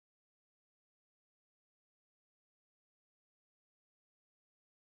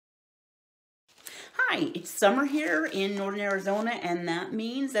Hi, it's summer here in northern Arizona, and that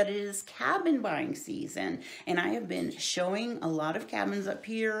means that it is cabin buying season. And I have been showing a lot of cabins up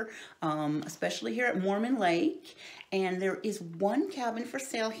here, especially here at Mormon Lake. And there is one cabin for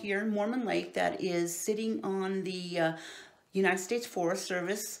sale here in Mormon Lake that is sitting on the United States Forest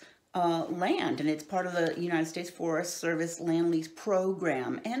Service land, and it's part of the United States Forest Service land lease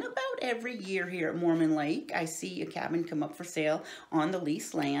program. And about every year here at Mormon Lake, I see a cabin come up for sale on the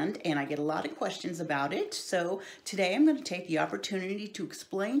leased land, and I get a lot of questions about it. So today I'm going to take the opportunity to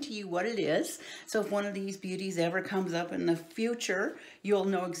explain to you what it is. So if one of these beauties ever comes up in the future, you'll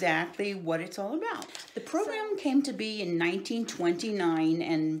know exactly what it's all about. The program came to be in 1929,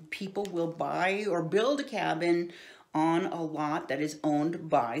 and people will buy or build a cabin on a lot that is owned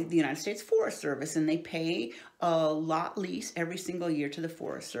by the United States Forest Service, and they pay a lot lease every single year to the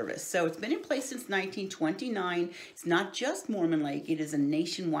Forest Service. So it's been in place since 1929. It's not just Mormon Lake, it is a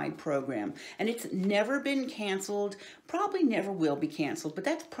nationwide program, and it's never been canceled, probably never will be canceled. But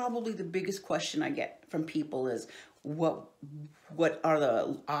that's probably the biggest question I get from people is, what are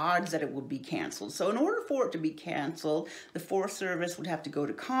the odds that it would be canceled? So in order for it to be canceled, the Forest Service would have to go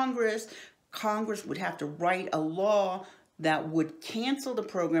to Congress. Congress would have to write a law that would cancel the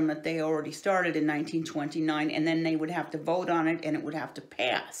program that they already started in 1929, and then they would have to vote on it, and it would have to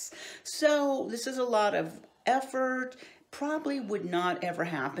pass. So this is a lot of effort. Probably would not ever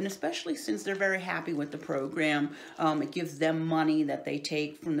happen, especially since they're very happy with the program. It gives them money that they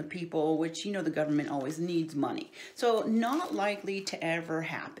take from the people, which, you know, the government always needs money. So not likely to ever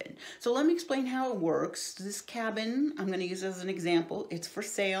happen. So let me explain how it works. This cabin, I'm going to use as an example. It's for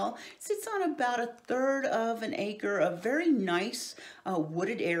sale. It sits on about 1/3 of an acre, a very nice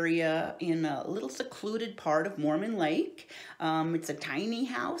wooded area in a little secluded part of Mormon Lake. It's a tiny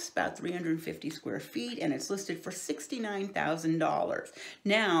house, about 350 square feet, and it's listed for $69,000.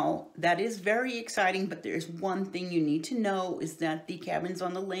 Now, that is very exciting, but there's one thing you need to know is that the cabin's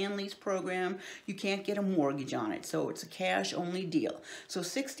on the land lease program. You can't get a mortgage on it, so it's a cash-only deal. So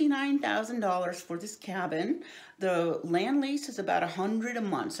 $69,000 for this cabin. The land lease is about $100 a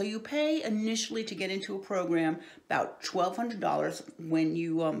month. So you pay initially to get into a program about $1,200 when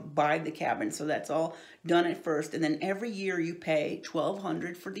you buy the cabin. So that's all done at first. And then every year you pay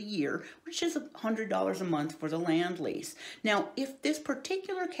 $1,200 for the year, which is $100 a month for the land lease. Now, if this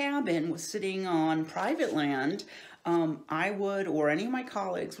particular cabin was sitting on private land, I would, or any of my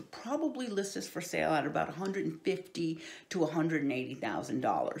colleagues, would probably list this for sale at about $150,000 to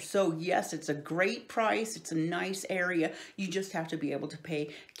 $180,000. So yes, it's a great price. It's a nice area. You just have to be able to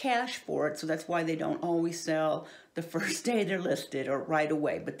pay cash for it. So that's why they don't always sell the first day they're listed or right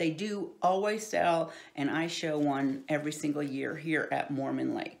away. But they do always sell, and I show one every single year here at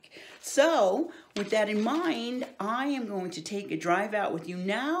Mormon Lake. So with that in mind, I am going to take a drive out with you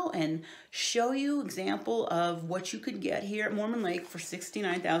now and show you an example of what you could get here at Mormon Lake for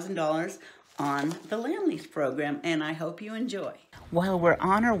 $69,000 on the land lease program, and I hope you enjoy. While we're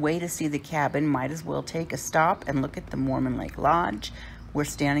on our way to see the cabin, might as well take a stop and look at the Mormon Lake Lodge. We're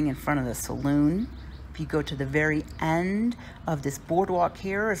standing in front of the saloon. If you go to the very end of this boardwalk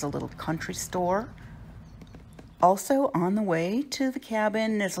here is a little country store. Also on the way to the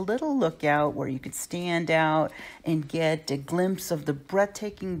cabin, there's a little lookout where you could stand out and get a glimpse of the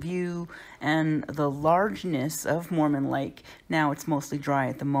breathtaking view and the largeness of Mormon Lake. Now it's mostly dry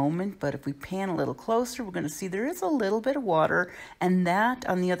at the moment, but if we pan a little closer, we're going to see there is a little bit of water, and that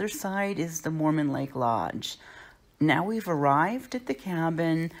on the other side is the Mormon Lake Lodge. Now we've arrived at the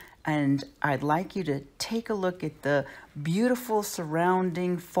cabin, and I'd like you to take a look at the beautiful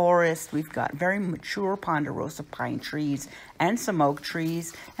surrounding forest. We've got very mature ponderosa pine trees and some oak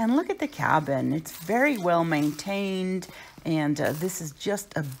trees. And look at the cabin. It's very well maintained. And this is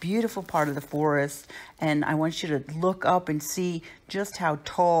just a beautiful part of the forest. And I want you to look up and see just how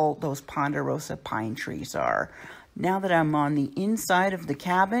tall those ponderosa pine trees are. Now that I'm on the inside of the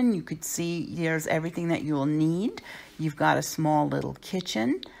cabin, you could see there's everything that you'll need. You've got a small little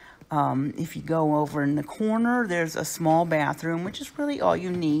kitchen. If you go over in the corner, there's a small bathroom, which is really all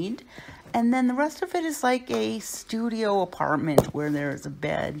you need. And then the rest of it is like a studio apartment where there's a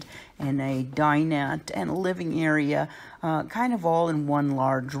bed and a dinette and a living area, kind of all in one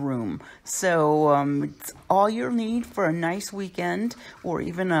large room. So it's all you'll need for a nice weekend or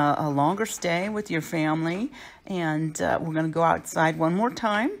even a longer stay with your family. And we're going to go outside one more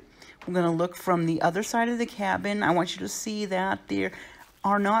time. We're going to look from the other side of the cabin. I want you to see that there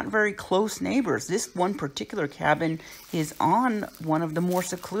are not very close neighbors. This one particular cabin is on one of the more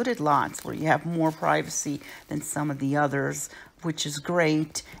secluded lots where you have more privacy than some of the others, which is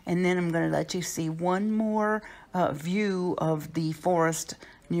great. And then I'm going to let you see one more view of the forest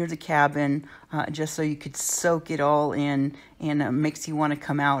near the cabin, just so you could soak it all in, and it makes you want to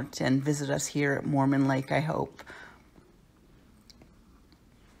come out and visit us here at Mormon Lake, I hope.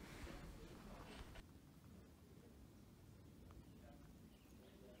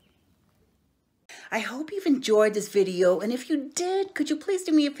 I hope you've enjoyed this video, and if you did, could you please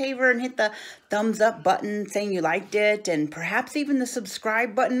do me a favor and hit the thumbs up button saying you liked it, and perhaps even the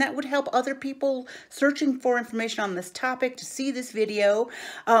subscribe button. That would help other people searching for information on this topic to see this video.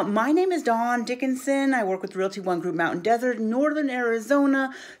 My name is Dawn Dickenson. I work with Realty One Group Mountain Desert, Northern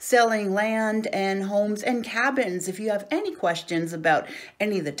Arizona, selling land and homes and cabins. If you have any questions about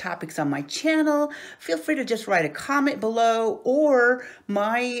any of the topics on my channel, feel free to just write a comment below, or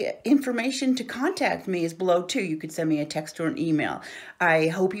my information to contact me is below too. You could send me a text or an email. I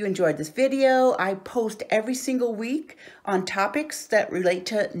hope you enjoyed this video. I post every single week on topics that relate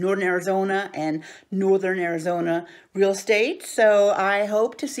to Northern Arizona and Northern Arizona real estate. So I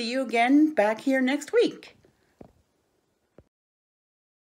hope to see you again back here next week.